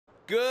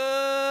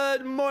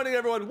Good morning,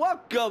 everyone.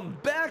 Welcome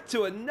back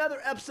to another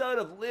episode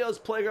of Leo's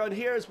Playground.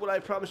 Here's what I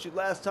promised you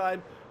last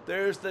time.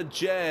 There's the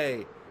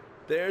J.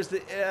 There's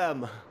the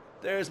M.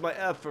 There's my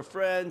F for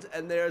friends.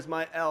 And there's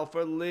my L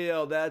for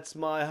Leo. That's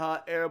my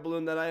hot air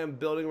balloon that I am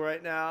building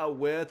right now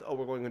with... Oh,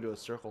 we're going into a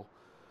circle.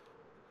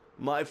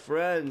 My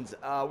friends,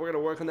 we're going to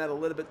work on that a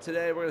little bit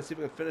today. We're going to see if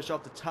we can finish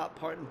off the top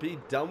part and be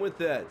done with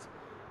it.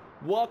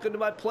 Welcome to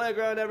my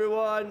playground,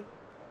 everyone.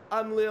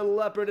 I'm Leo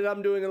Leopard, and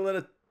I'm doing a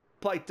little...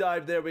 Pike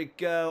dive, there we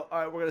go.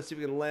 Alright, we're going to see if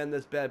we can land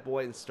this bad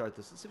boy and start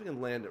this. Let's see if we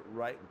can land it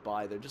right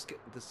by there. Just get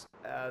this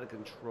out of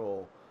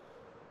control.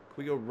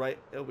 Can we go right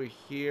over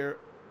here?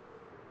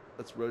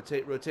 Let's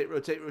rotate,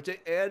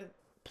 and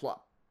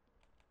plop.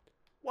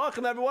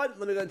 Welcome, everyone.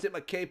 Let me go and take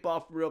my cape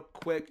off real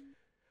quick.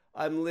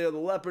 I'm Leo the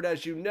Leopard,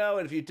 as you know,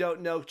 and if you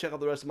don't know, check out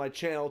the rest of my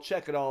channel.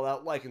 Check it all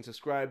out. Like and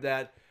subscribe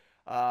that.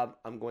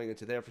 I'm going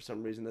into there for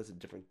some reason. That's a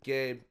different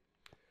game.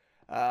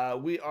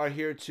 We are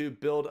here to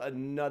build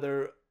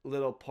another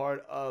little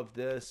part of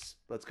this.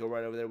 Let's go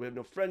right over there. We have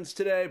no friends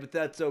today, but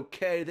that's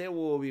okay. They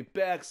will be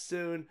back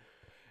soon,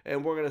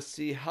 and we're gonna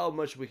see how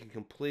much we can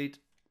complete.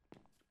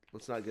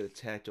 Let's not get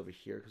attacked over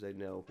here because I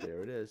know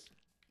there it is.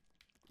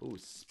 Ooh,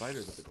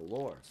 spiders at the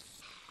galore.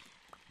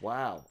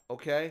 Wow.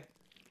 Okay.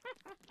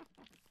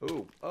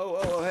 Ooh.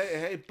 Oh,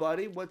 hey,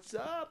 buddy. What's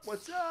up?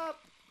 What's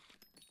up?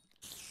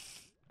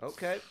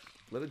 Okay.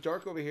 A little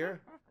dark over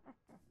here.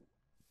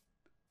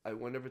 I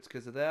wonder if it's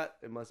because of that.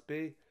 It must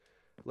be.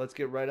 Let's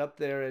get right up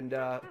there and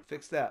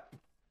fix that.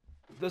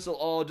 This will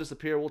all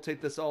disappear. We'll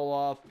take this all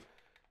off.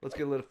 Let's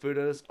get a little food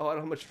on this. Oh, I don't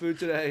have much food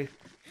today.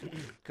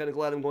 Kind of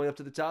glad I'm going up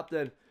to the top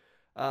then.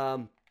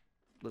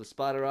 Little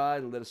spider eye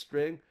and a little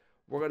string.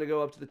 We're going to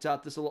go up to the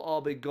top. This will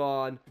all be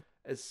gone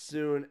as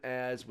soon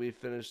as we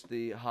finish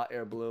the hot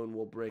air balloon.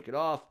 We'll break it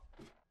off.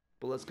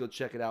 But let's go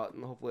check it out,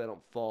 and hopefully I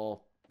don't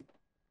fall.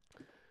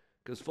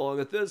 Because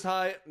falling at this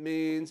height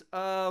means,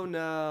 oh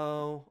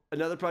no.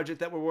 Another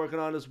project that we're working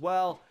on as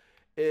well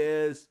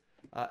is,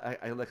 I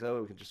like that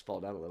way we can just fall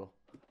down a little.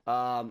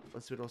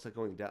 Let's see what else like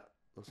going down.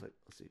 Looks like,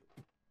 let's see.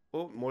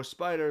 Oh, more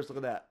spiders. Look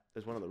at that.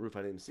 There's one on the roof. I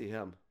didn't even see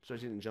him. So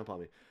he didn't jump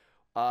on me.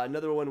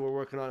 Another one we're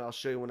working on. I'll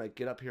show you when I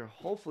get up here.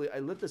 Hopefully, I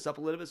lift this up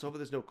a little bit, so hopefully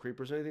there's no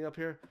creepers or anything up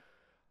here.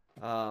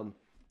 Oh,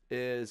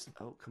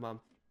 come on. All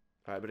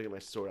right, I better get my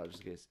sword out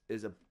just in case.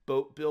 Is a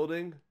boat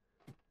building.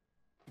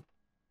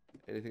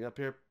 Anything up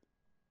here?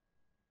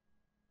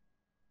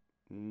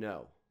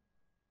 No.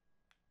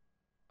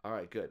 All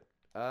right, good.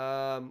 We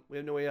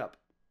have no way up.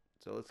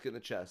 So let's get in the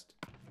chest.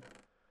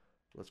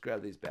 Let's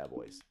grab these bad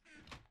boys.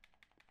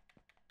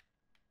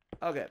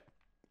 Okay.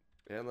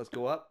 And let's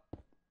go up.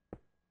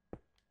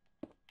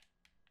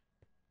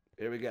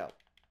 Here we go.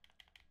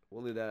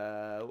 We'll do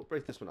that. We'll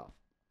break this one off.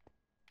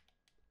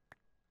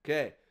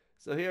 Okay.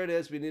 So here it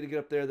is. We need to get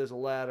up there. There's a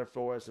ladder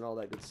for us and all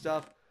that good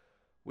stuff.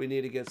 We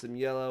need to get some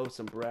yellow,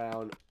 some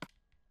brown.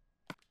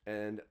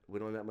 And we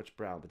don't have that much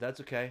brown, but that's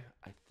okay.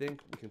 I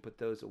think we can put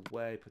those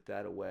away, put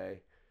that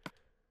away.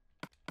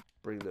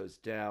 Bring those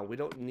down. We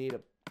don't need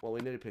a... Well, we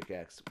need a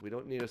pickaxe. We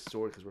don't need a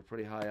sword because we're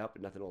pretty high up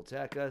and nothing will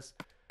attack us.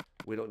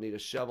 We don't need a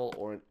shovel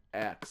or an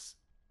axe.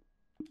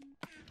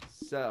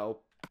 So,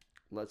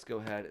 let's go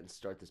ahead and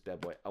start this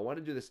bad boy. I want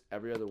to do this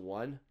every other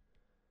one.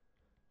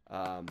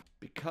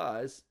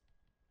 Because...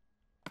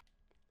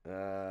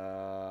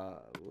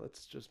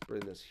 let's just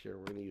bring this here.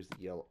 We're going to use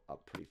the yellow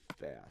up pretty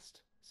fast.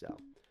 So...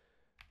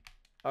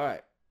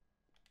 Alright.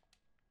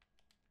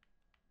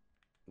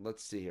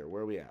 Let's see here.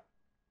 Where are we at?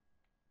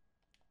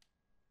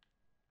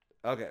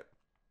 Okay.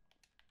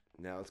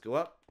 Now let's go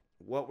up.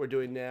 What we're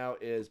doing now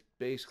is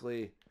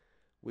basically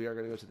we are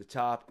going to go to the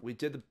top. We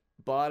did the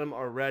bottom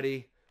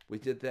already. We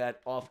did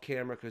that off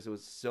camera because it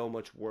was so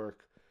much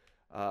work.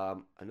 I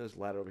know there's a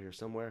ladder over here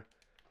somewhere.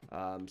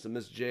 So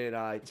Miss J and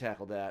I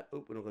tackled that.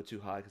 Oop, we don't go too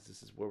high because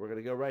this is where we're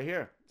going to go right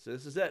here. So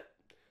this is it.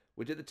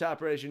 We did the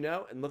top right, as you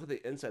know. And look at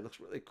the inside. It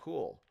looks really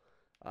cool.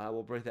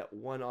 We'll break that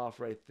one off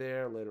right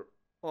there later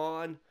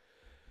on.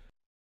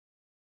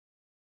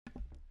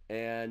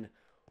 And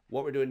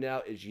what we're doing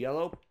now is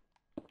yellow.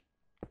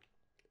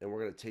 And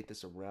we're going to take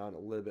this around a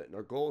little bit. And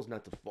our goal is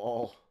not to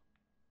fall.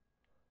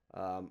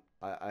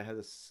 I have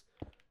this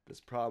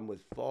problem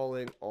with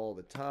falling all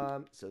the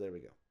time. So there we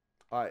go.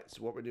 All right,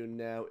 so what we're doing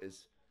now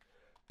is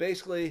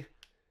basically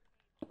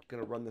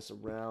going to run this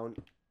around.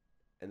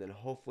 And then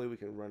hopefully we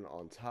can run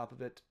on top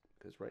of it.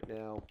 Because right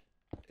now...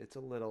 It's a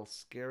little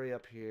scary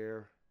up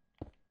here.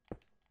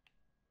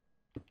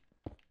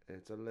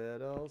 It's a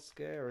little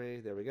scary.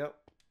 There we go.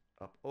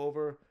 Up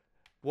over.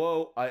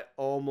 Whoa, I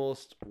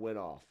almost went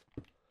off.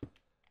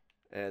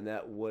 And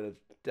that would have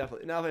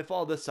definitely... Now, if I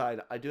fall this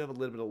side, I do have a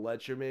little bit of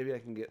ledge here. Maybe I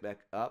can get back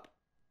up.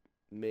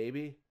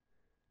 Maybe.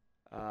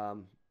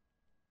 Not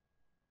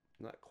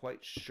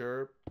quite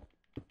sure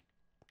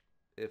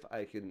if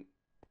I can...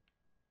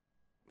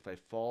 If I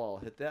fall,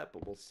 I'll hit that,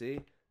 but we'll see.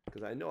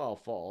 Because I know I'll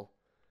fall.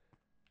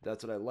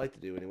 That's what I like to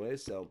do anyway,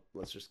 so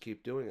let's just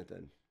keep doing it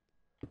then.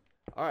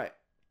 All right.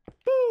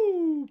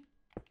 Boop!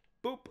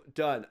 Boop.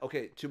 Done.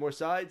 Okay, 2 more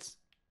sides.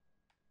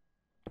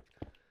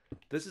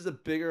 This is a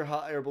bigger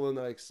hot air balloon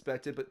than I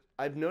expected, but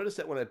I've noticed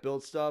that when I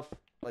build stuff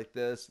like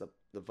this,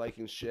 the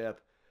Viking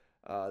ship,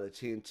 the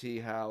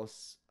TNT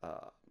house,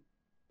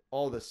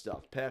 all this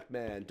stuff,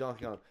 Pac-Man,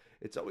 Donkey Kong,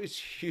 it's always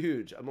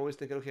huge. I'm always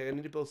thinking, okay, I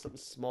need to build something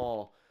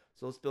small.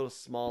 So let's build a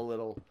small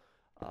little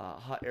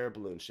hot air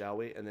balloon, shall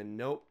we? And then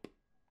nope,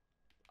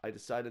 I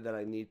decided that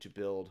I need to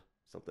build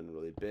something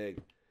really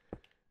big,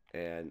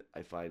 and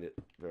I find it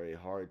very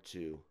hard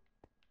to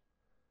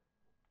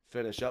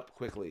finish up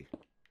quickly.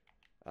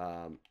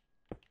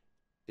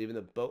 Even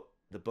the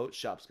boat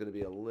shop's going to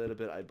be a little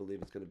bit, I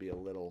believe it's going to be a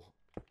little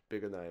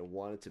bigger than I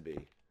want it to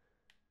be.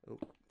 Oh,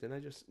 didn't I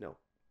just, no.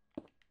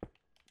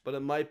 But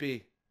it might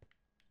be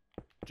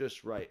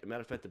just right. As a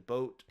matter of fact, the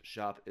boat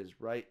shop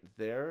is right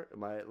there.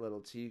 My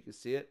little T, you can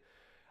see it.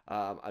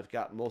 I've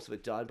got most of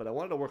it done, but I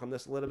wanted to work on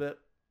this a little bit.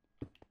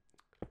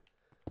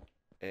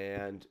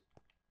 And,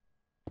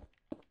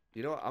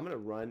 you know what? I'm going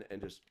to run and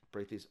just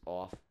break these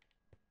off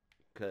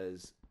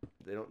because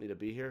they don't need to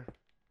be here.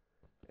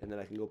 And then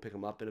I can go pick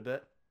them up in a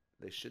bit.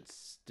 They should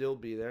still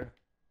be there.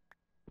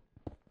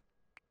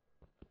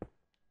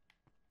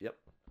 Yep.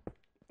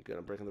 Good,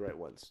 I'm breaking the right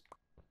ones.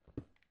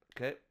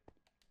 Okay.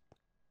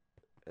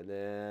 And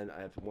then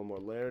I have one more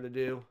layer to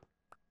do.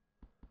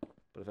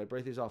 But if I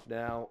break these off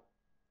now,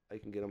 I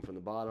can get them from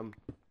the bottom.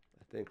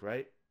 I think,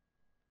 right?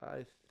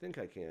 I think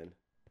I can.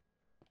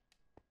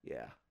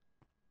 Yeah.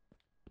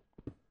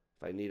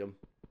 If I need them.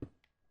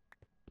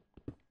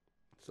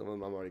 Some of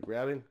them I'm already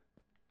grabbing.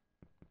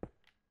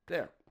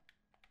 There.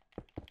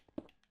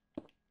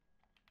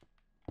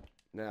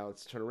 Now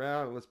let's turn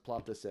around and let's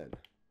plop this in.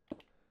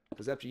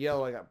 Because after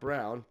yellow, I got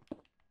brown.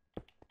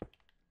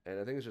 And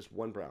I think it's just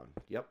one brown.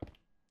 Yep.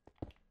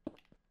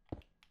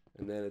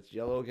 And then it's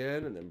yellow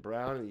again, and then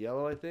brown and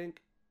yellow, I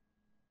think.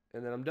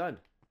 And then I'm done.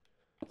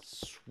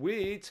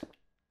 Sweet.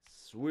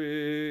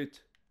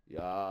 Sweet.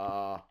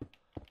 Yeah.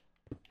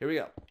 Here we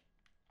go.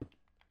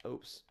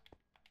 Oops.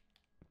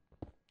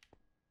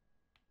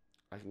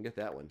 I can get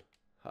that one.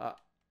 Ha.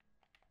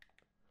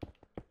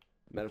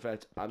 Matter of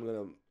fact, I'm going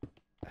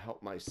to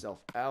help myself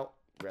out.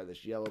 Grab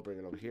this yellow, bring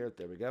it over here.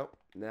 There we go.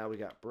 Now we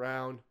got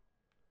brown.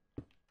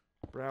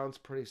 Brown's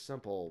pretty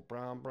simple.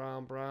 Brown,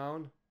 brown,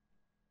 brown.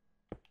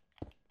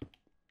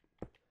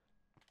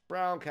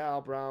 Brown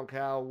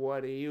cow,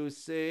 what do you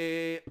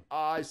see?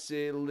 I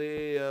see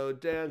Leo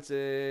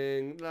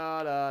dancing.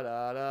 Da da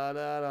da da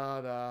da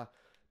da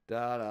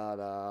da da da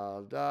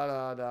da da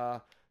da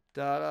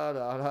da da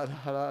da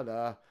da da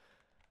da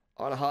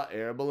on a hot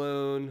air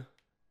balloon.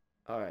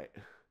 All right,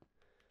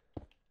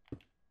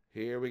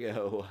 here we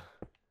go.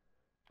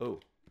 Oh,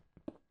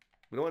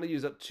 we don't want to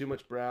use up too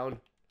much brown.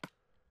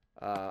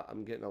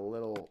 I'm getting a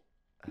little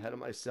ahead of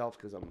myself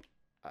because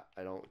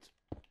I don't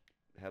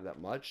have that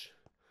much.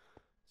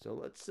 So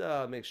let's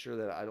make sure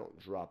that I don't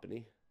drop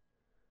any.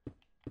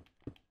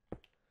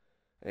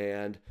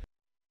 And,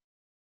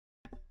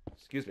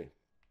 excuse me,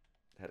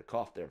 I had a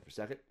cough there for a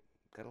second.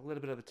 Got a little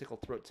bit of a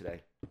tickled throat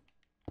today.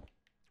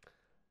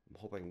 I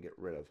hope I can get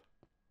rid of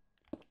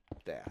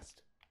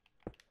fast.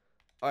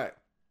 All right.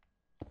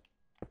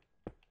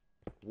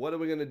 What are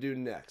we going to do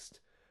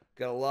next?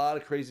 Got a lot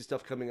of crazy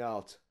stuff coming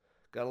out.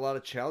 Got a lot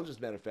of challenges,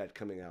 matter of fact,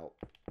 coming out.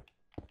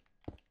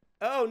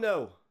 Oh, no.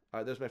 All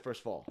right, there's my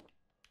first fall.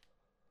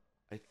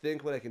 I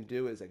think what I can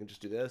do is I can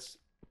just do this.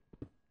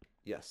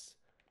 Yes.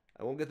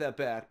 I won't get that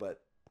back, but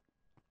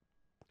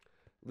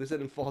at least I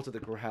didn't fall to the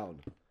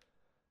ground.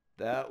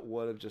 That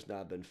would have just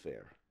not been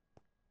fair.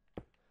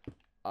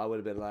 I would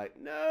have been like,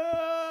 no!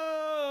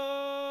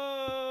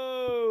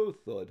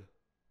 Thud.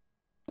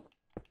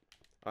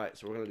 All right,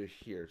 so we're going to do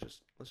here.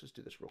 Let's just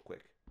do this real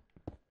quick.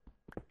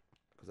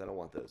 Because I don't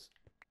want those.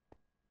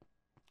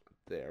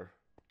 There.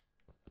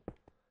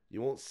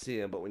 You won't see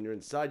them, but when you're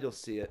inside, you'll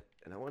see it.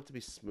 And I want it to be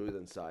smooth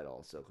inside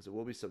also, because there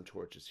will be some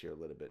torches here a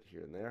little bit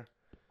here and there.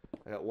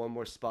 I got one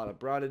more spot of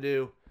brown to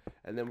do,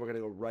 and then we're going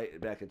to go right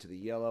back into the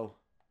yellow.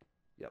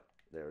 Yep,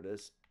 there it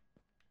is.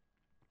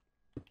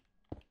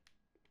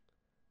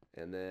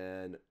 And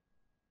then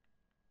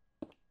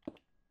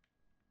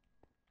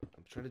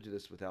I'm trying to do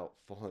this without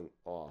falling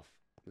off.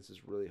 This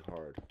is really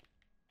hard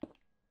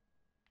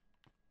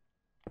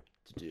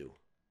to do.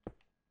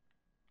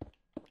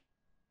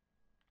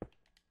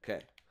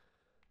 Okay,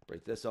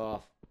 break this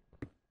off.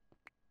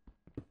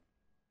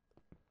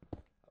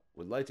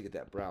 Would like to get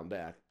that brown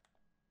back.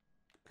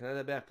 Can I have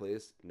that back,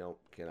 please? No,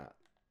 cannot.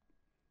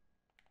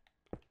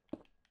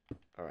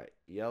 All right,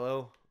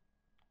 yellow.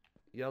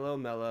 Yellow,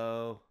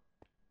 mellow.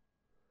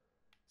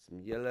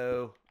 Some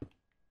yellow.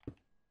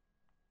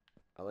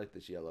 I like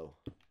this yellow.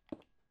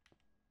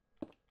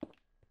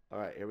 All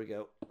right, here we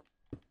go.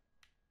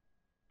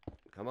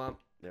 Come on.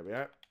 There we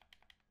are.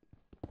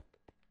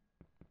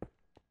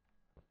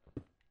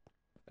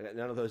 I got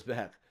none of those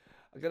back.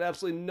 I got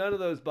absolutely none of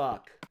those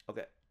back.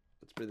 Okay.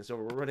 Let's bring this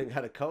over. We're running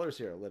out of colors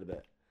here a little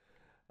bit.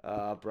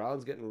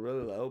 Brown's getting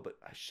really low, but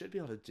I should be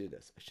able to do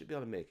this. I should be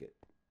able to make it.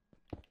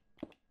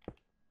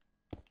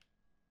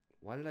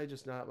 Why did I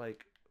just not,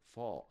 like,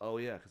 fall? Oh,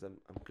 yeah, because I'm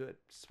good.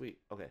 Sweet.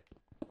 Okay.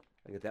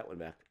 I get that one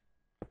back.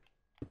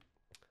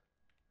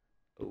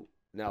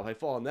 Now, if I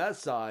fall on that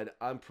side,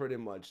 I'm pretty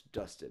much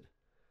dusted.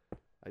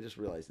 I just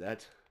realized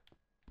that.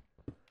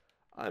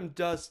 I'm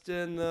dust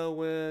in the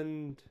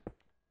wind.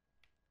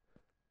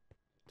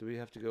 Do we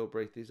have to go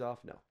break these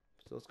off? No.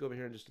 So let's go over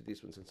here and just do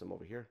these ones since I'm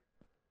over here.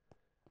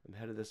 I'm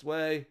headed this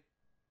way.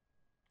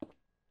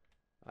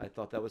 I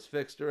thought that was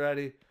fixed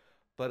already,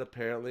 but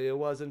apparently it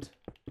wasn't.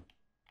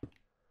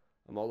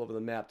 I'm all over the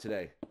map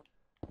today.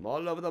 I'm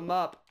all over the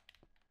map.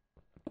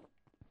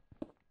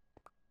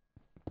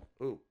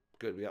 Ooh,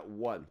 good. We got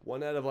one.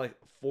 One out of like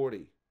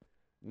 40.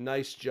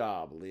 Nice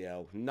job,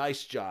 Leo.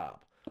 Nice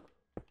job.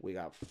 We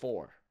got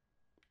 4.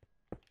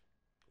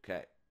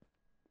 Okay.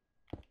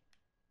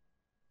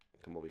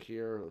 Come over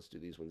here. Let's do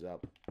these ones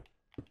up.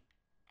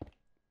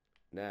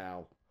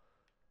 Now,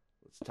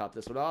 let's top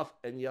this one off,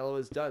 and yellow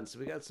is done. So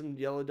we got some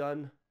yellow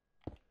done.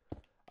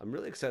 I'm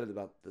really excited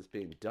about this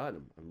being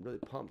done. I'm really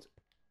pumped.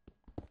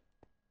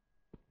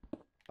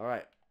 All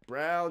right,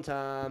 brown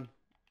time.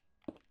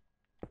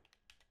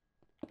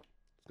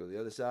 Let's go to the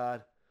other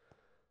side.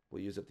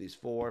 We'll use up these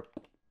 4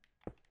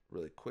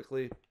 really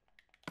quickly.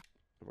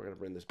 And we're going to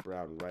bring this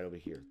brown right over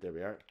here. There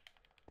we are.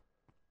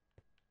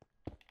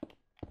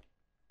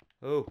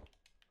 Oh,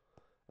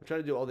 I'm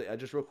trying to do all the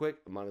edges real quick.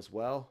 Might as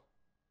well.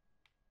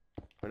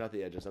 Or not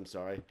the edges, I'm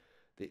sorry.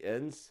 The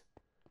ends.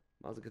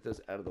 Might as well get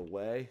those out of the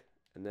way.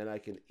 And then I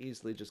can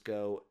easily just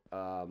go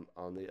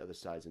on the other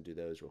sides and do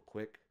those real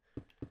quick.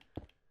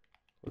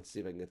 Let's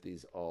see if I can get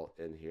these all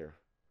in here.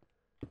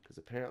 Because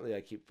apparently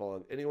I keep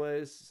falling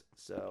anyways.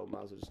 So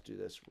might as well just do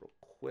this real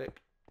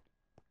quick.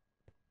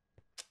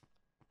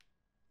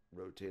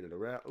 Rotate it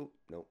around. Oh,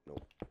 no, no.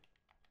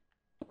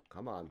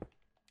 Come on.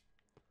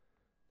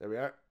 There we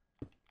are.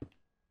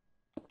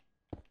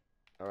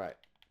 All right.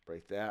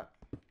 Break that.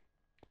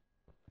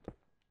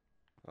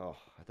 Oh,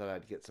 I thought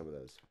I'd get some of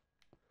those.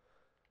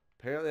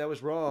 Apparently I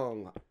was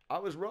wrong. I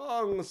was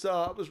wrong, sir.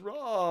 I was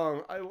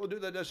wrong. I will do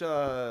the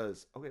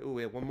dishes. Okay, ooh,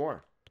 we have one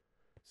more.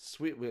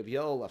 Sweet, we have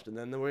yellow left, and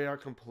then we are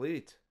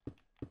complete.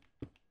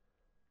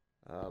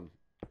 All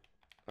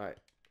right.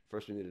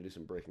 First, we need to do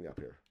some breaking up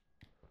here.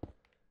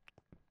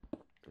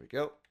 There we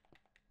go.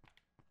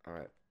 All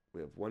right. We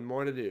have one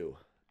more to do.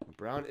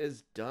 Brown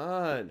is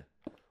done.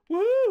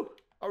 Woo!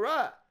 All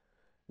right.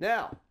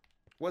 Now,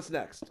 what's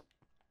next?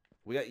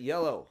 We got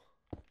yellow.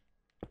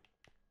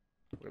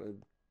 We're going to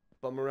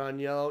bum around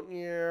yellow.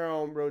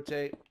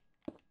 Rotate.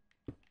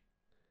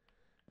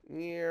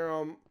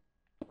 And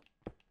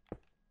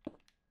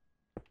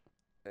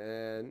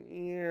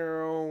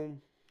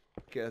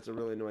okay, that's a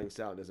really annoying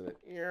sound, isn't it?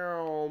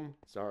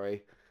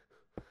 Sorry.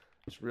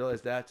 Just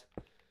realized that.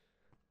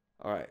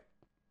 All right.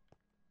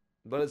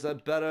 But it's a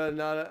better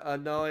not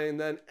annoying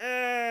than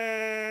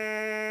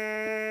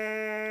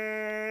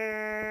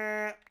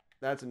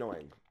that's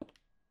annoying.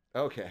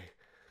 Okay.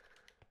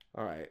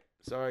 All right.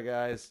 Sorry,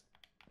 guys.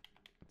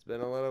 It's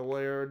been a little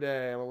weird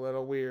day. I'm a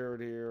little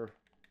weird here.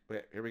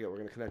 Okay, here we go. We're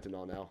going to connect them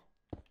all now.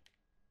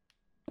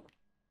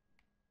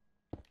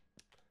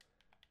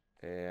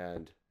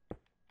 And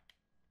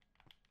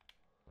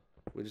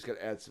we just got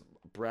to add some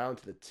brown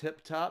to the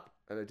tip top.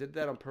 And I did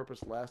that on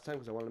purpose last time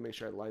because I wanted to make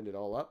sure I lined it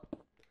all up.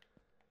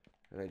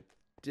 And I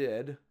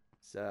did.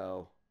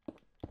 So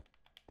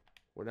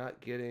we're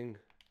not getting...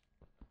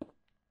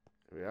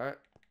 Here we are.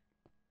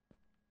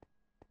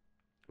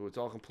 Oh, it's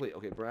all complete.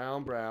 Okay,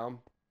 brown, brown.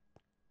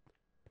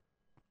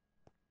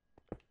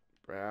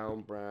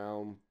 Brown,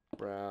 brown,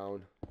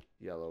 brown.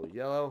 Yellow,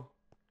 yellow.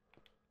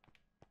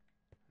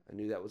 I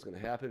knew that was going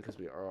to happen because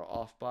we are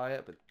off by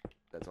it, but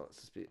that's all.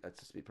 That's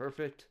just to be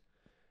perfect.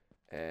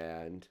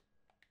 And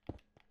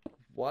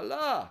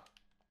voila,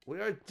 we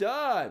are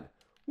done.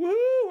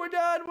 Woohoo! We're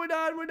done. We're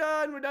done. We're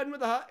done. We're done with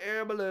the hot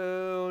air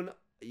balloon.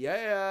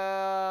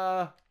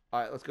 Yeah. All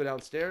right, let's go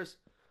downstairs.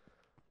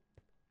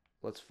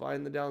 Let's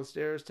find the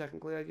downstairs.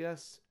 Technically, I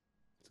guess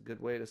it's a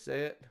good way to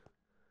say it.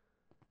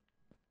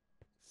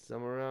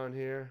 Somewhere around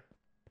here.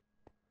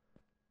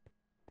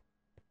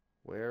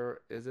 Where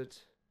is it?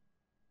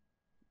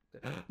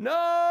 No!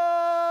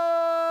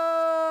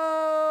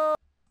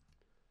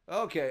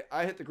 Okay,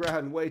 I hit the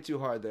ground way too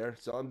hard there,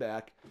 so I'm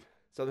back.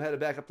 So I'm headed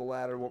back up the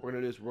ladder. What we're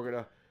going to do is we're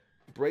going to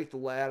break the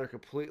ladder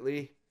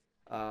completely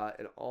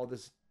and all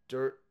this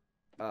dirt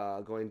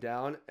going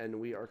down, and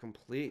we are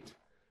complete.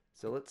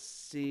 So let's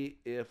see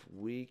if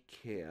we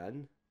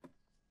can...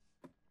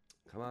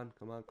 Come on,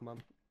 come on, come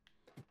on.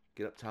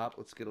 Get up top.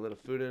 Let's get a little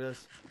food in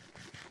us.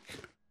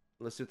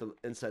 Let's see what the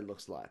inside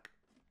looks like.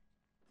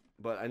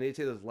 But I need to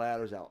take those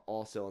ladders out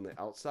also on the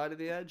outside of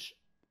the edge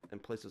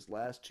and place those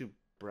last 2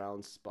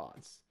 brown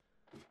spots.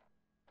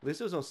 At least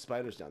there's no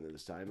spiders down there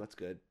this time. That's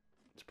good.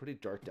 It's pretty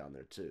dark down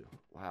there too.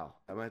 Wow.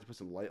 I might have to put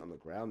some light on the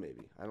ground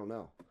maybe. I don't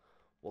know.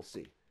 We'll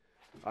see.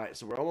 Alright,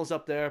 so we're almost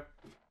up there.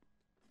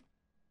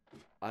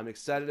 I'm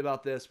excited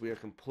about this. We are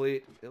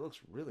complete. It looks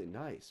really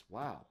nice.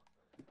 Wow.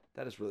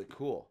 That is really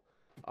cool.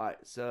 Alright,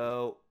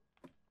 so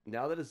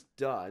now that it's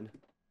done,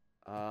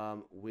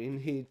 we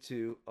need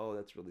to... Oh,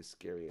 that's really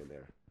scary in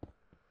there.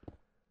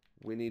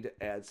 We need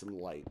to add some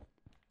light.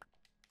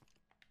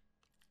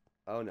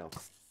 Oh, no.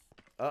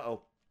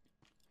 Uh-oh.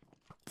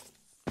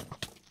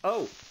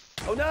 Oh!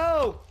 Oh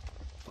no!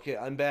 Okay,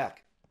 I'm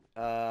back.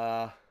 We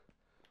have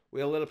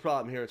a little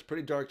problem here. It's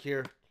pretty dark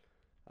here.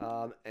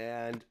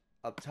 And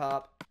up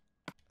top,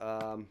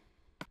 as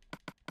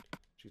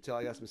you can tell,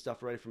 I got some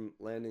stuff ready from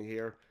landing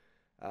here.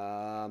 We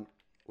have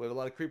a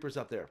lot of creepers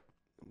up there.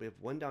 We have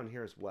one down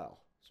here as well.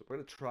 So we're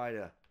going to try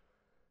to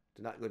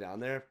not go down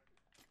there.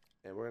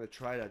 And we're going to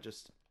try to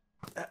just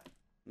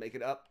make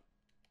it up.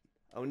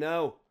 Oh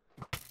no!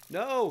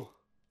 No!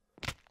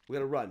 We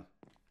gotta run.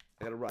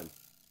 I gotta run.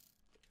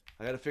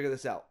 I gotta figure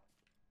this out.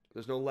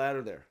 There's no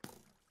ladder there.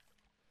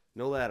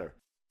 No ladder.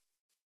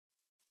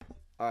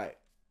 Alright.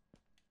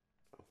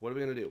 What are we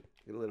gonna do?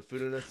 Get a little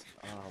food in this?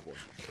 Oh boy.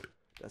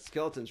 That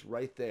skeleton's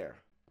right there.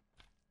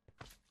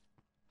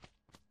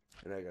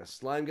 And I got a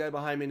slime guy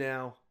behind me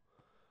now.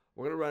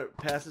 We're gonna run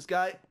past this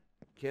guy.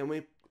 Can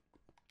we?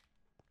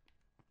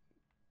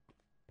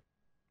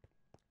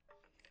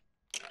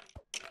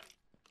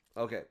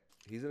 Okay.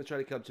 He's gonna try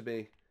to come to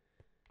me.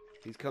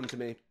 He's come to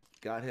me.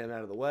 Got him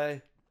out of the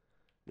way.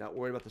 Not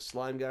worried about the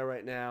slime guy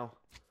right now.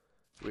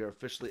 We are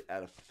officially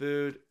out of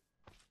food.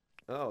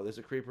 Oh, there's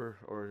a creeper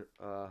or,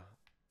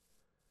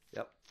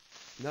 yep.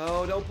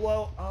 No, don't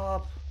blow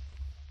up.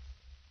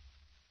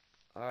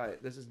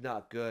 Alright, this is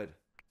not good.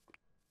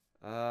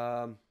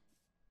 There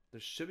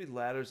should be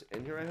ladders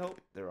in here, I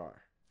hope. There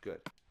are.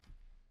 Good.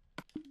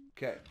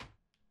 Okay.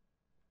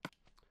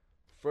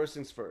 First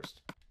things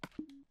first.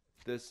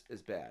 This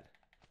is bad.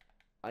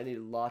 I need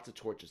lots of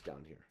torches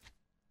down here.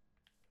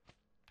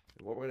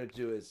 And what we're going to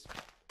do is,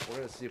 we're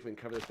going to see if we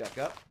can cover this back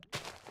up.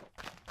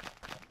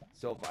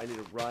 So if I need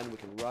to run, we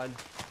can run.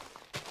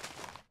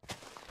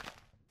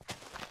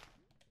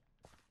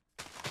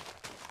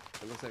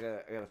 It looks like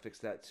I got to fix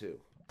that too.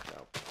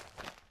 So.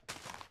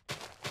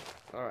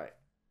 Alright.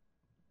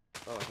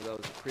 Oh, I thought that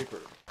was a creeper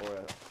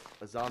or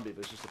a zombie,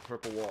 but it's just a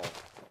purple wall.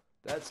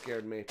 That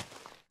scared me.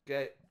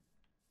 Okay.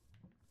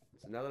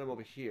 So now that I'm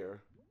over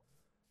here,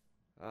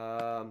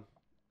 I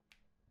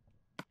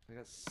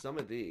got some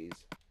of these.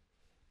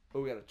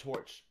 Oh, we got a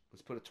torch.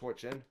 Let's put a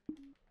torch in.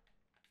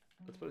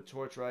 Let's put a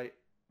torch right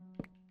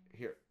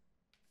here.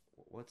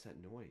 What's that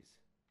noise?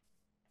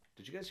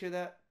 Did you guys hear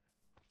that?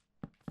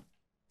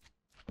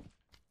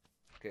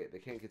 Okay, they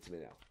can't get to me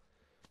now.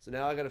 So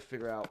now I gotta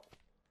figure out.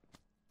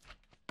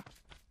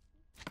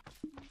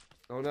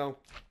 Oh no.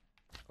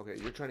 Okay,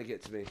 you're trying to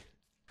get to me.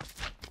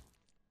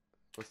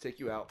 Let's take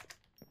you out.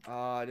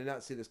 I did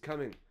not see this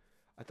coming.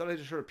 I thought I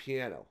just heard a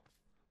piano.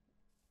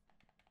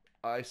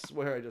 I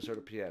swear I just heard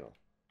a piano.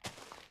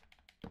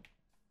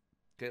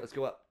 Okay, let's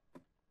go up.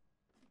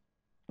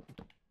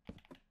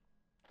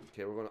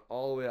 Okay, we're going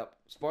all the way up.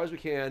 As far as we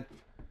can.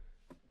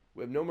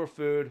 We have no more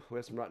food. We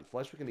have some rotten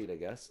flesh we can eat, I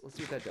guess. Let's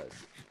see what that does.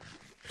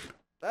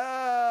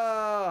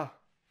 Ah!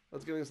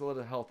 That's giving us a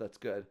little health. That's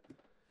good.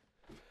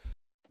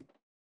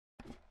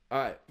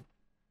 Alright.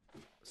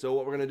 So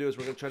what we're going to do is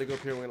we're going to try to go up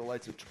here and we're going to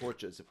light some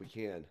torches if we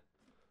can.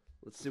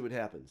 Let's see what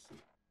happens.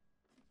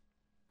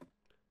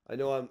 I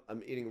know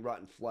I'm eating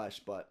rotten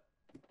flesh, but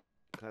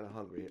I'm kind of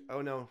hungry.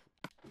 Oh, no.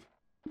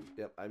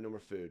 Yep, I have no more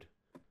food.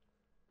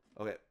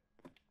 Okay.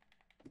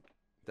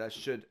 That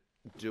should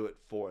do it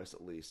for us,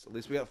 at least. At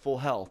least we got full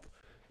health.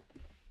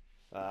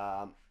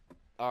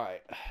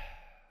 Alright.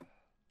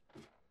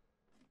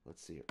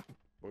 Let's see here.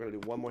 We're going to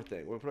do one more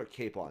thing. We're going to put our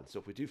cape on. So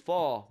if we do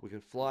fall, we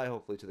can fly,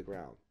 hopefully, to the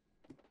ground.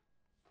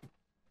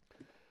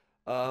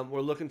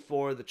 We're looking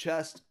for the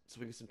chest, so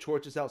we can get some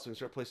torches out, so we can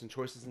start placing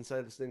torches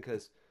inside this thing,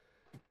 because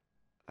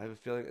I have a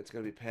feeling it's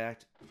going to be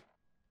packed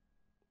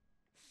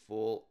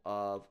full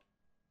of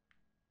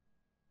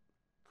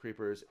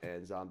creepers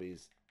and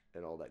zombies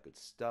and all that good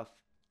stuff.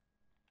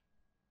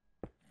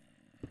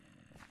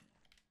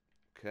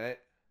 Okay.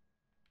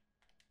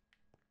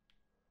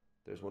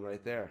 There's one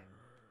right there.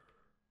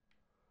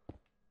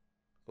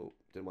 Oh,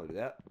 didn't want to do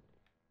that.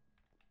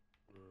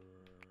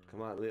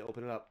 Come on, let me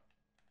open it up.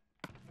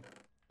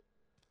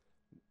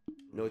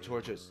 No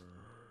torches.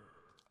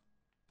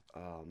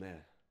 Oh, man.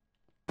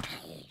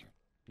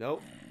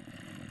 Nope.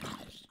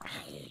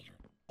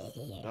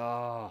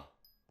 Oh.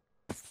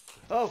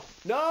 Oh,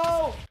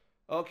 no!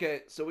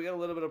 Okay, so we got a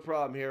little bit of a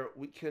problem here.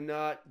 We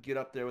cannot get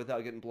up there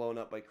without getting blown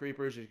up by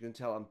creepers. As you can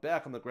tell, I'm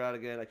back on the ground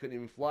again. I couldn't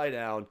even fly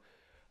down.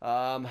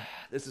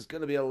 This is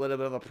going to be a little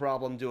bit of a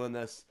problem doing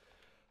this.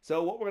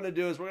 So what we're going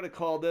to do is we're going to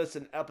call this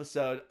an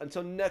episode.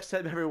 Until next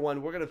time,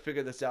 everyone, we're going to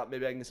figure this out.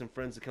 Maybe I can get some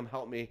friends to come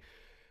help me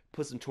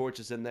put some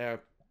torches in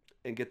there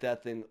and get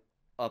that thing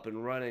up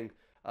and running.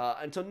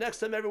 Until next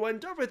time, everyone,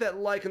 don't forget that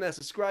like and that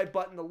subscribe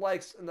button. The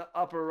likes in the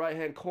upper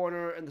right-hand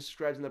corner and the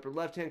subscribes in the upper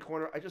left-hand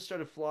corner. I just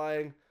started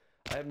flying.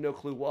 I have no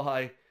clue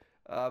why.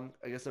 I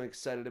guess I'm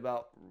excited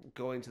about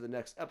going to the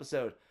next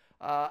episode.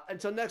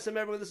 Until next time,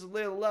 everyone, this is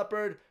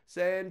Leopard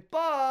saying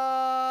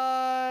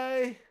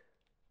bye!